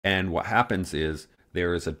And what happens is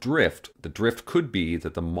there is a drift. The drift could be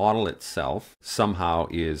that the model itself somehow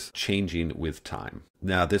is changing with time.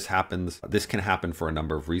 Now, this can happen for a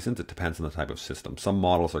number of reasons. It depends on the type of system. Some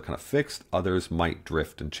models are kind of fixed, others might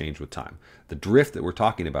drift and change with time. The drift that we're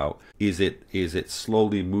talking about is it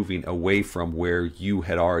slowly moving away from where you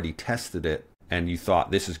had already tested it and you thought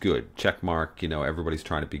this is good, check mark, everybody's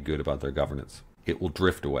trying to be good about their governance. It will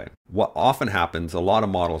drift away. What often happens, a lot of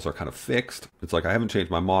models are kind of fixed. It's like, I haven't changed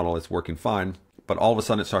my model, it's working fine. But all of a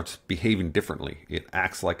sudden it starts behaving differently. It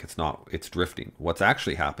acts like it's drifting. What's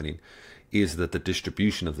actually happening is that the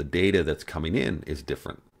distribution of the data that's coming in is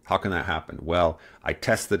different. How can that happen? Well, I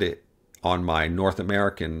tested it on my North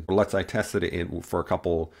American, I tested it for a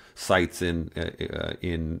couple sites in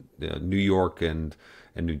New York and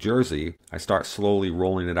New Jersey. I start slowly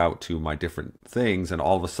rolling it out to my different things, and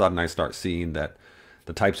all of a sudden I start seeing that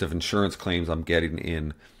the types of insurance claims I'm getting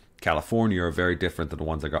in California are very different than the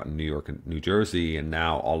ones I got in New York and New Jersey, and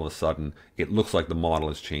now all of a sudden it looks like the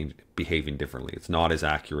model is behaving differently. It's not as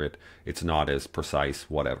accurate, it's not as precise,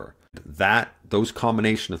 whatever. Those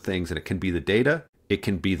combination of things, and it can be the data, it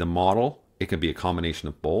can be the model, it can be a combination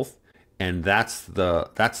of both, and that's the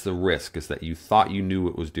risk, is that you thought you knew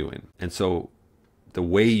what it was doing. And so the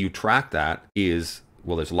way you track that is,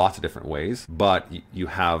 well, there's lots of different ways, but you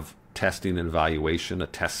have testing and evaluation, a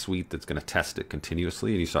test suite that's going to test it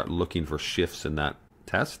continuously, and you start looking for shifts in that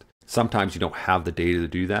test. Sometimes you don't have the data to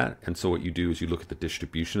do that, and so what you do is you look at the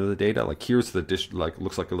distribution of the data. Like, here's the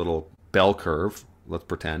looks like a little bell curve, let's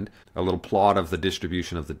pretend, a little plot of the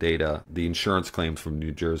distribution of the data, the insurance claims from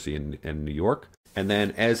New Jersey and New York. And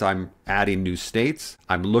then as I'm adding new states,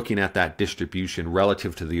 I'm looking at that distribution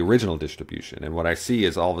relative to the original distribution. And what I see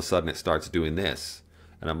is all of a sudden it starts doing this.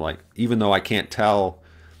 And I'm like, even though I can't tell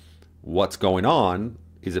what's going on,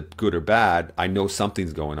 is it good or bad, I know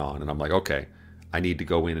something's going on. And I'm like, okay, I need to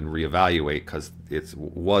go in and reevaluate because it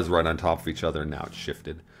was right on top of each other and now it's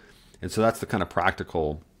shifted. And so that's the kind of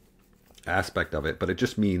practical aspect of it. But it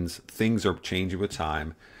just means things are changing with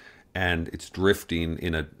time and it's drifting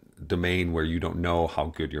in a domain where you don't know how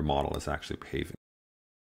good your model is actually behaving.